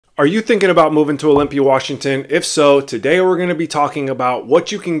Are you thinking about moving to Olympia, Washington? If so, today we're going to be talking about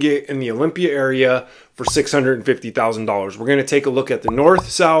what you can get in the Olympia area for $650,000. We're going to take a look at the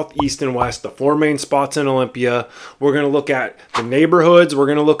north, south, east, and west, the four main spots in Olympia. We're going to look at the neighborhoods. We're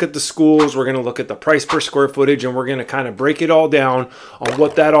going to look at the schools. We're going to look at the price per square footage, and we're going to kind of break it all down on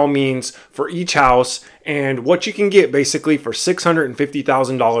what that all means for each house and what you can get basically for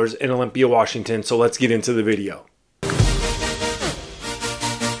 $650,000 in Olympia, Washington. So let's get into the video.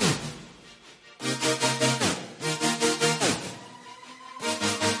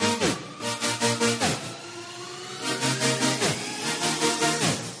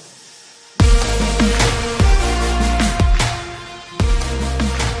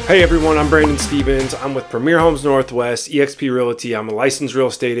 Hey everyone, I'm Brandon Stevens. I'm with Premier Homes Northwest, eXp Realty. I'm a licensed real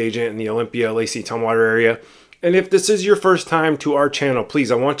estate agent in the Olympia-Lacey-Tumwater area. And if this is your first time to our channel,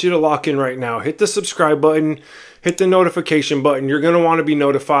 please, I want you to lock in right now. Hit the subscribe button, hit the notification button. You're going to want to be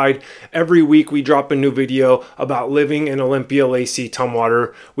notified. Every week we drop a new video about living in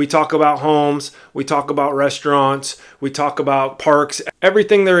Olympia-Lacey-Tumwater. We talk about homes, we talk about restaurants, we talk about parks.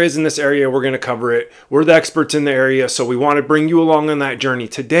 Everything there is in this area, we're going to cover it. We're the experts in the area, so we want to bring you along on that journey.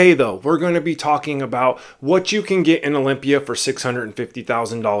 Today, though, we're going to be talking about what you can get in Olympia for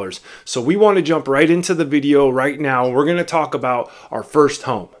 $650,000. So we want to jump right into the video right now. We're going to talk about our first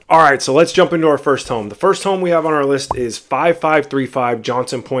home. All right, so let's jump into our first home. The first home we have on our list is 5535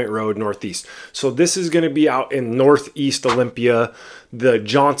 Johnson Point Road, Northeast. So this is going to be out in Northeast Olympia, the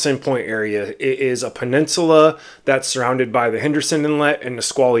Johnson Point area. It is a peninsula that's surrounded by the Henderson Inlet and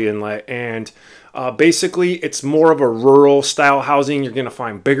Nisqually Inlet. And basically, it's more of a rural style housing. You're going to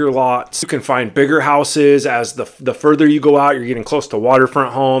find bigger lots. You can find bigger houses. As the further you go out, you're getting close to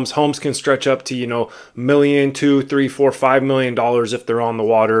waterfront homes. Homes can stretch up to, $1 million, $2, $3, $4, $5 million if they're on the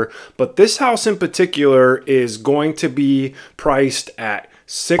water. But this house in particular is going to be priced at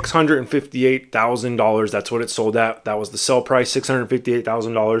 $658,000. That's what it sold at. That was the sell price,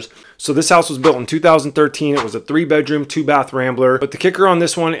 $658,000. So this house was built in 2013. It was a 3-bedroom, 2-bath rambler. But the kicker on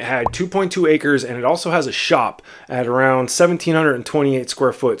this one, it had 2.2 acres and it also has a shop at around 1,728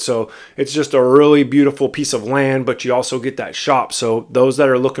 square foot. So it's just a really beautiful piece of land, but you also get that shop. So those that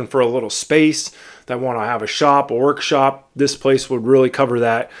are looking for a little space, that want to have a shop, a workshop, this place would really cover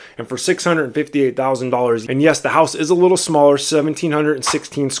that. And for $658,000, and yes, the house is a little smaller,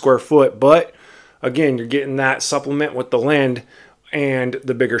 1,716 square foot, but again, you're getting that supplement with the land and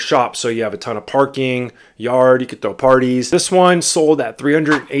the bigger shop. So you have a ton of parking, yard, you could throw parties. This one sold at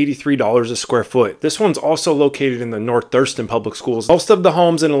 $383 a square foot. This one's also located in the North Thurston Public Schools. Most of the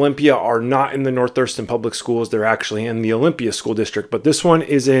homes in Olympia are not in the North Thurston Public Schools. They're actually in the Olympia School District, but this one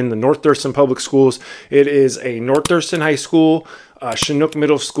is in the North Thurston Public Schools. It is a North Thurston High School, Chinook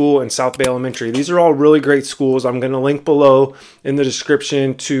Middle School, and South Bay Elementary. These are all really great schools. I'm going to link below in the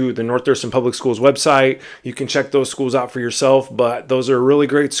description to the North Thurston Public Schools website. You can check those schools out for yourself, but those are really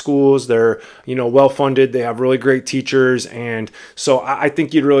great schools. They're, well funded. They have really great teachers, and so I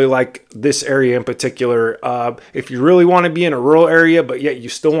think you'd really like this area in particular. If you really want to be in a rural area, but yet you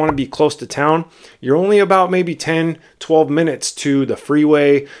still want to be close to town, you're only about maybe 10-12 minutes to the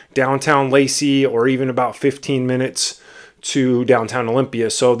freeway, downtown Lacey, or even about 15 minutes to downtown Olympia.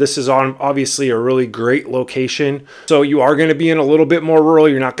 So this is obviously a really great location. So you are going to be in a little bit more rural.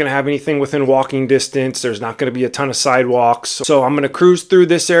 You're not going to have anything within walking distance. There's not going to be a ton of sidewalks. So I'm going to cruise through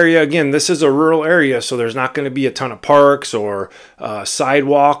this area. Again, this is a rural area, so there's not going to be a ton of parks or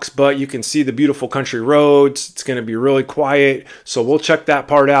sidewalks, but you can see the beautiful country roads. It's going to be really quiet. So we'll check that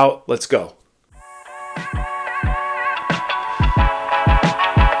part out. Let's go.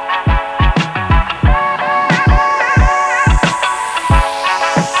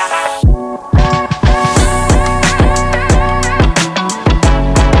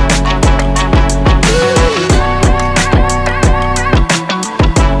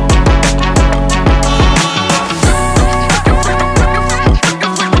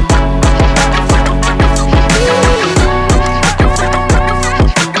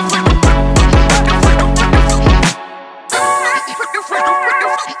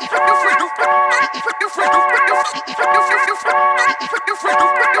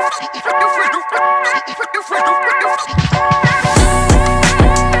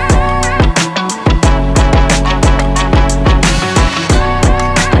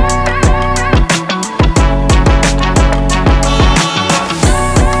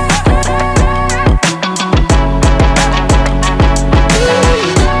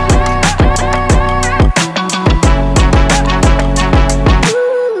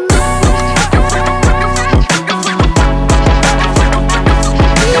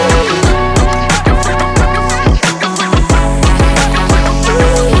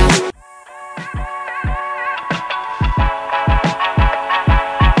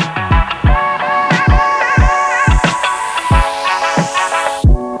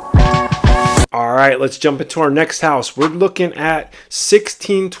 right, let's jump into our next house. We're looking at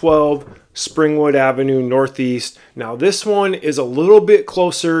 1612 Springwood Avenue Northeast. Now this one is a little bit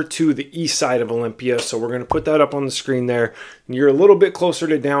closer to the east side of Olympia, so we're going to put that up on the screen there. You're a little bit closer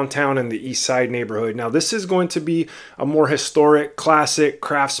to downtown in the east side neighborhood. Now this is going to be a more historic, classic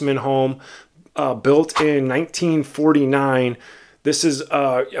craftsman home built in 1949. This is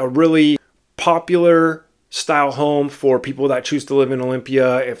a really popular style home for people that choose to live in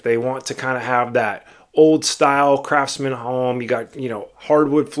Olympia. If they want to kind of have that old style craftsman home, you got, you know,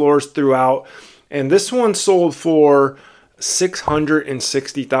 hardwood floors throughout. And this one sold for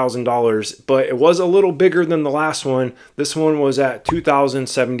 $660,000, but it was a little bigger than the last one. This one was at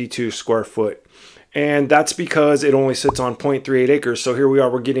 2,072 square foot. And that's because it only sits on 0.38 acres. So here we are,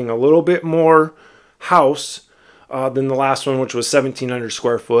 we're getting a little bit more house than the last one, which was 1,700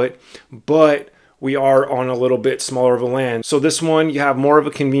 square foot, but we are on a little bit smaller of a land. So this one, you have more of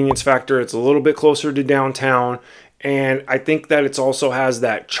a convenience factor. It's a little bit closer to downtown. And I think that it also has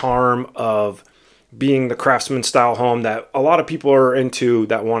that charm of being the craftsman style home that a lot of people are into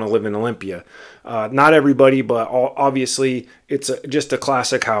that want to live in Olympia. Not everybody, but obviously it's just a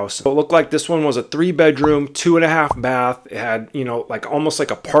classic house. So it looked like this one was a 3-bedroom, 2.5 bath. It had, you know, like almost like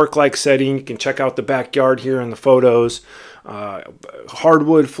a park-like setting. You can check out the backyard here in the photos.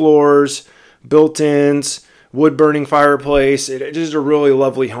 Hardwood floors, built-ins, wood-burning fireplace. It is a really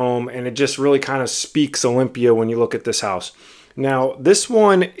lovely home, and it just really kind of speaks Olympia when you look at this house. Now, this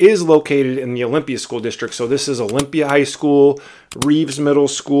one is located in the Olympia School District. So this is Olympia High School, Reeves Middle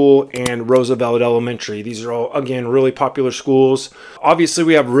School, and Roosevelt Elementary. These are all, again, really popular schools. Obviously,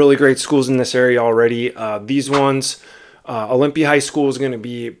 we have really great schools in this area already. These ones, Olympia High School is going to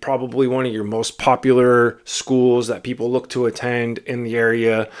be probably one of your most popular schools that people look to attend in the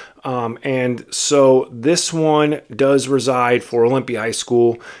area. And so this one does reside for Olympia High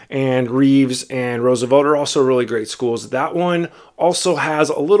School, and Reeves and Roosevelt are also really great schools. That one also has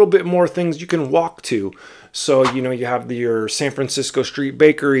a little bit more things you can walk to. So, you know, you have your San Francisco Street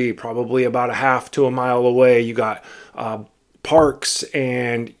Bakery, probably about a half to a mile away. You got parks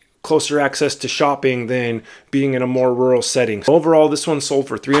and closer access to shopping than being in a more rural setting. So overall, this one sold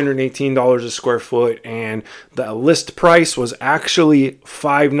for $318 a square foot, and the list price was actually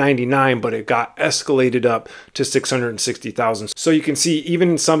 $599, but it got escalated up to $660,000. So you can see, even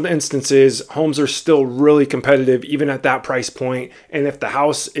in some instances, homes are still really competitive even at that price point. And if the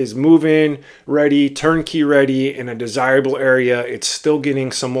house is move-in ready, turnkey ready, in a desirable area, it's still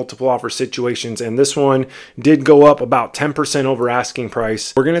getting some multiple offer situations. And this one did go up about 10% over asking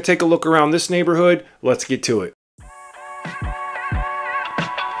price. We're going to take a look around this neighborhood. Let's get to it.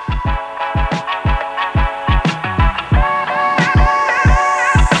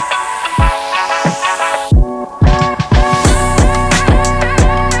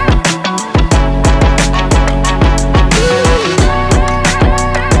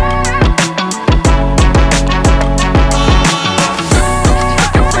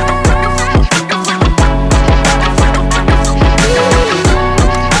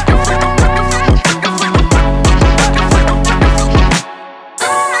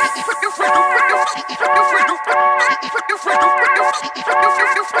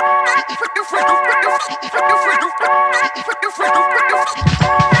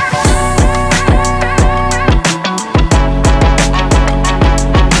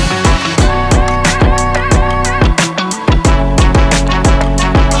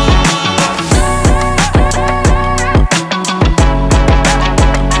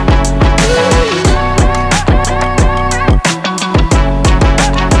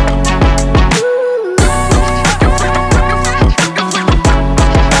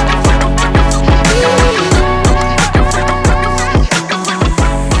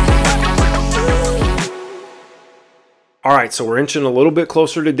 All right, so we're inching a little bit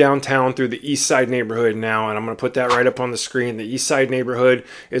closer to downtown through the East Side neighborhood now, and I'm going to put that right up on the screen. The East Side neighborhood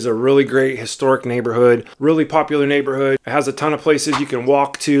is a really great historic neighborhood, really popular neighborhood. It has a ton of places you can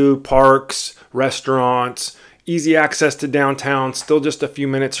walk to, parks, restaurants, easy access to downtown, still just a few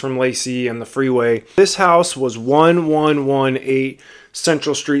minutes from Lacey and the freeway. This house was 1118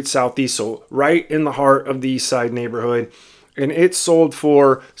 Central Street Southeast, so right in the heart of the East Side neighborhood, and it sold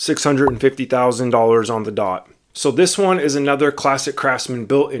for $650,000 on the dot. So this one is another classic craftsman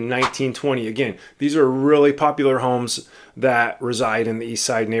built in 1920. Again, these are really popular homes that reside in the East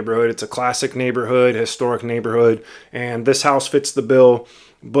Side neighborhood. It's a classic neighborhood, historic neighborhood, and this house fits the bill.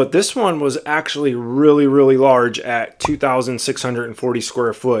 But this one was actually really, really large at 2,640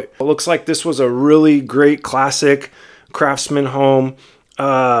 square foot. It looks like this was a really great classic craftsman home.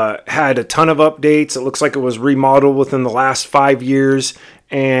 Had a ton of updates. It looks like it was remodeled within the last 5 years.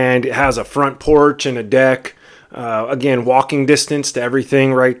 and it has a front porch and a deck. Again, walking distance to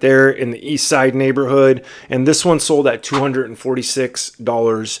everything right there in the East Side neighborhood. And this one sold at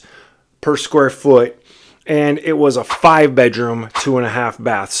 $246 per square foot. And it was a 5-bedroom, 2.5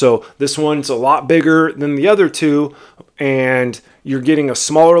 bath. So this one's a lot bigger than the other two. And you're getting a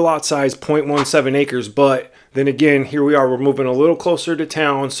smaller lot size, 0.17 acres. But then again, here we are, we're moving a little closer to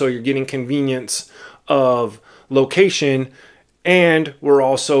town. So you're getting convenience of location. And we're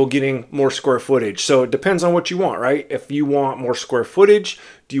also getting more square footage. So it depends on what you want, right? If you want more square footage,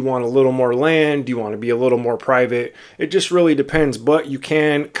 do you want a little more land? Do you want to be a little more private? It just really depends, but you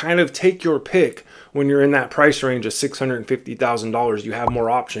can kind of take your pick. When you're in that price range of $650,000, you have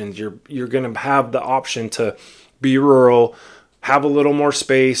more options. You're going to have the option to be rural, have a little more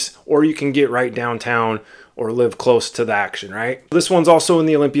space, or you can get right downtown or live close to the action, right? This one's also in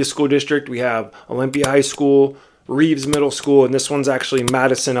the Olympia School District. We have Olympia High School, Reeves Middle School, and this one's actually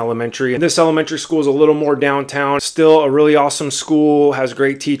Madison Elementary. And this elementary school is a little more downtown. Still a really awesome school, has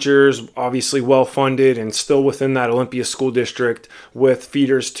great teachers, obviously well funded, and still within that Olympia School District with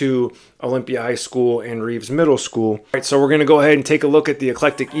feeders to Olympia High School and Reeves Middle School. All right, so we're gonna go ahead and take a look at the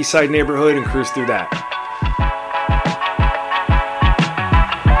eclectic East Side neighborhood and cruise through that.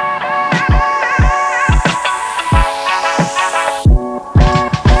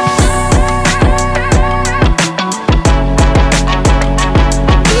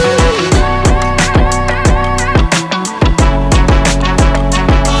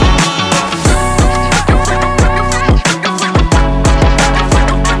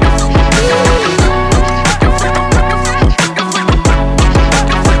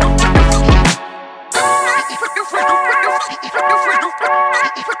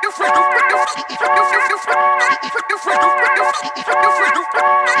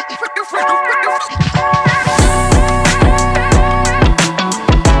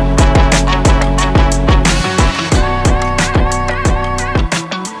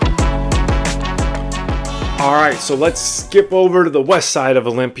 Alright, so let's skip over to the west side of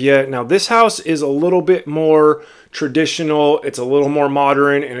Olympia. Now this house is a little bit more traditional, it's a little more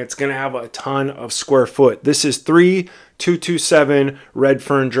modern, and it's going to have a ton of square foot. This is 3227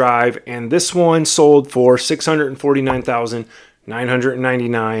 Redfern Drive, and this one sold for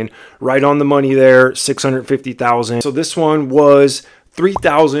 $649,999, right on the money there, $650,000. So this one was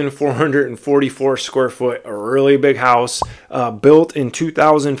 3,444 square foot, a really big house, built in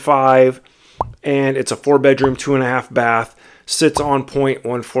 2005. And it's a 4-bedroom, 2.5 bath, sits on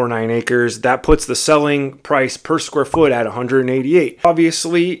 0.149 acres. That puts the selling price per square foot at $188.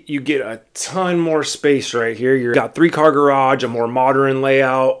 Obviously, you get a ton more space right here. You've got 3-car garage, a more modern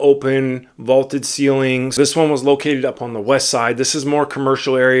layout, open, vaulted ceilings. This one was located up on the west side. This is more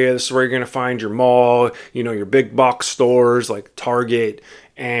commercial area. This is where you're gonna find your mall, you know, your big box stores like Target.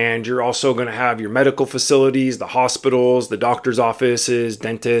 And you're also gonna have your medical facilities, the hospitals, the doctor's offices,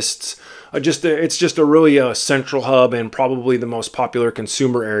 dentists. It's just a really central hub and probably the most popular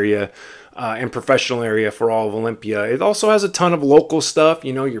consumer area and professional area for all of Olympia. It also has a ton of local stuff,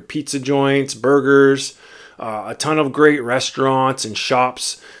 you know, your pizza joints, burgers, a ton of great restaurants and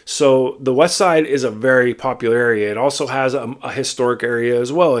shops. So the west side is a very popular area. It also has a historic area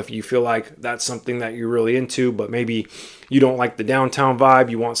as well, if you feel like that's something that you're really into, but maybe you don't like the downtown vibe,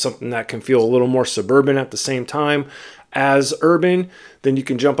 you want something that can feel a little more suburban at the same time as urban, then you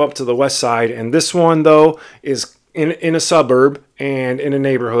can jump up to the west side. And this one though is in a suburb and in a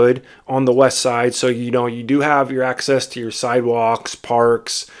neighborhood on the west side. So you know you do have your access to your sidewalks,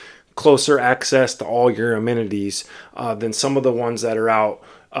 parks, closer access to all your amenities than some of the ones that are out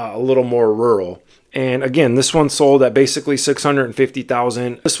a little more rural. And again, this one sold at basically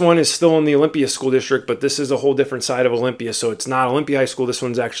 $650,000. This one is still in the Olympia School District, but this is a whole different side of Olympia. So it's not Olympia High School. This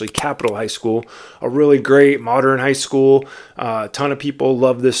one's actually Capitol High School, a really great modern high school. A ton of people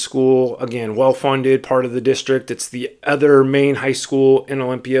love this school. Again, well-funded, part of the district. It's the other main high school in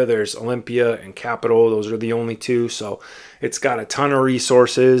Olympia. There's Olympia and Capitol. Those are the only two. So it's got a ton of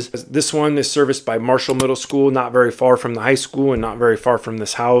resources. This one is serviced by Marshall Middle School, not very far from the high school and not very far from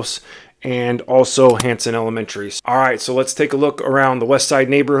this house, and also Hanson Elementary. All right, so let's take a look around the west side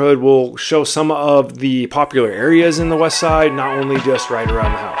neighborhood. We'll show some of the popular areas in the west side, not only just right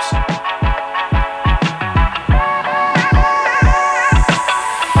around the house.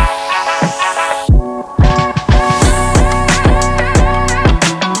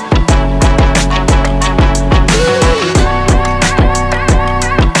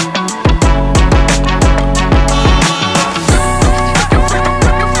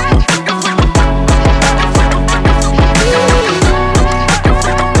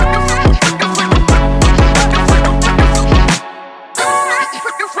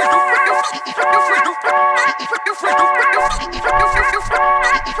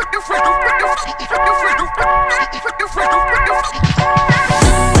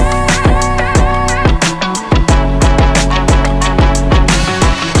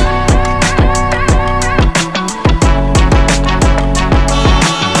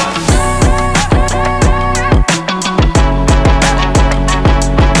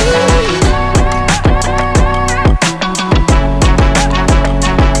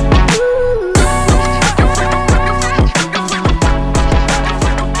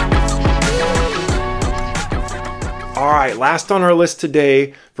 Last on our list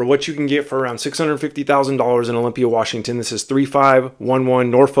today for what you can get for around $650,000 in Olympia, Washington. This is 3511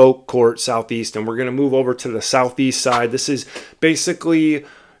 Norfolk Court Southeast, and we're going to move over to the southeast side. This is basically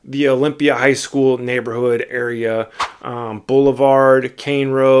the Olympia High School neighborhood area. Boulevard,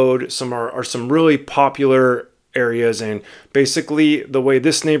 Kane Road, are some really popular areas, and basically the way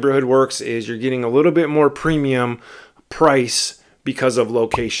this neighborhood works is you're getting a little bit more premium price because of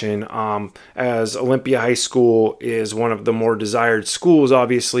location, as Olympia High School is one of the more desired schools,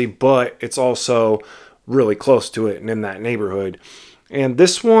 obviously, but it's also really close to it and in that neighborhood. And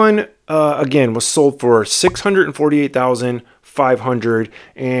this one, again, was sold for $648,500,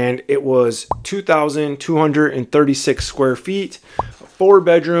 and it was 2,236 square feet, 4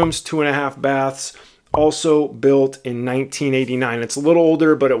 bedrooms, 2.5 baths. Also built in 1989. It's a little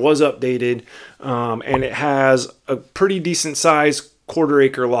older, but it was updated, and it has a pretty decent size 1/4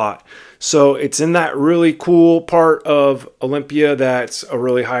 acre lot. So it's in that really cool part of Olympia that's a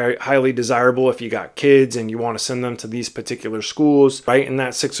really highly desirable if you got kids and you want to send them to these particular schools, right in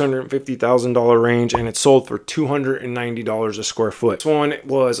that $650,000 range, and it sold for $290 a square foot. This one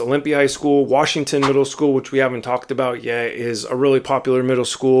was Olympia High School. Washington Middle School, which we haven't talked about yet, is a really popular middle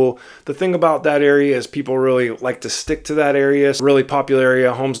school. The thing about that area is people really like to stick to that area. It's a really popular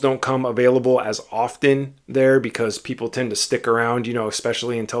area. Homes don't come available as often there because people tend to stick around, you know,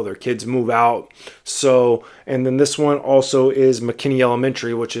 especially until their kids move out. So, and then this one also is McKinney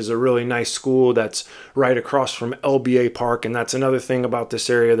Elementary, which is a really nice school that's right across from LBA Park. And that's another thing about this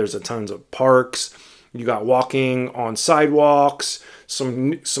area. There's a tons of parks. You got walking on sidewalks.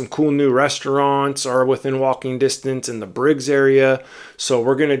 Some cool new restaurants are within walking distance in the Briggs area. So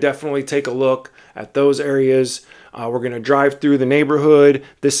we're going to definitely take a look at those areas. We're going to drive through the neighborhood.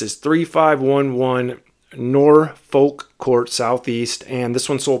 This is 3511 Norfolk Court Southeast, and this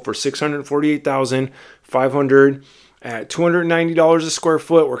one sold for $648,500 at $290 a square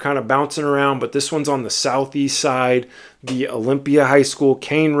foot. We're kind of bouncing around, but this one's on the southeast side, the Olympia High School,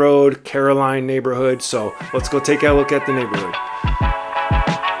 Kane Road, Caroline neighborhood. So let's go take a look at the neighborhood.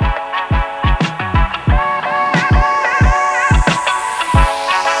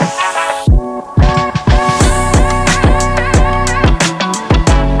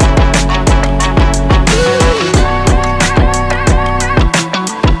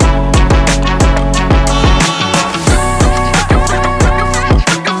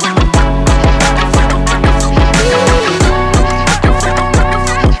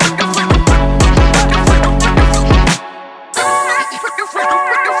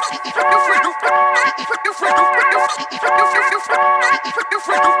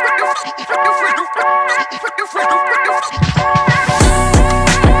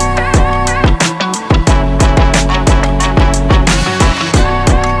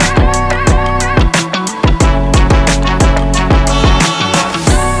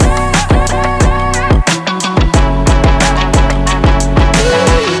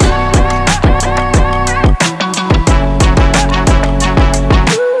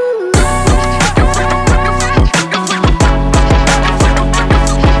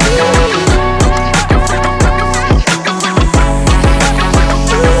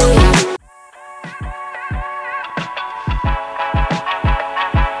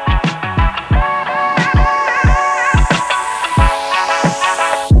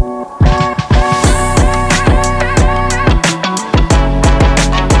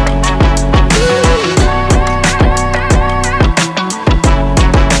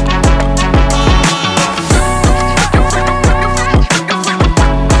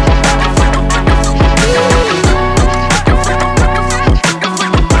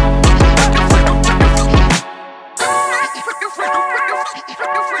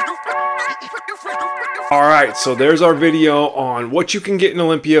 Alright, so there's our video on what you can get in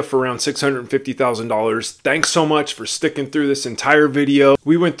Olympia for around $650,000. Thanks so much for sticking through this entire video.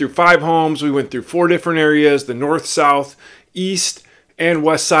 We went through 5 homes, we went through 4 different areas, the north, south, east, and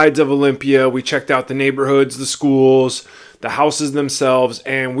west sides of Olympia. We checked out the neighborhoods, the schools, the houses themselves,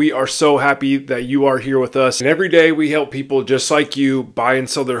 and we are so happy that you are here with us. And every day we help people just like you buy and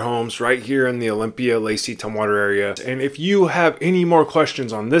sell their homes right here in the Olympia-Lacey-Tumwater area. And if you have any more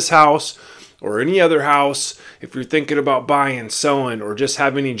questions on this house or any other house, if you're thinking about buying, selling, or just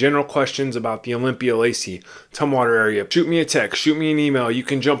have any general questions about the Olympia-Lacey-Tumwater area, shoot me a text, shoot me an email. You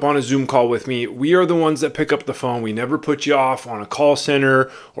can jump on a Zoom call with me. We are the ones that pick up the phone. We never put you off on a call center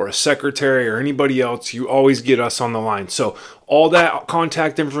or a secretary or anybody else. You always get us on the line. So all that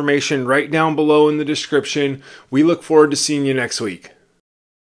contact information right down below in the description. We look forward to seeing you next week.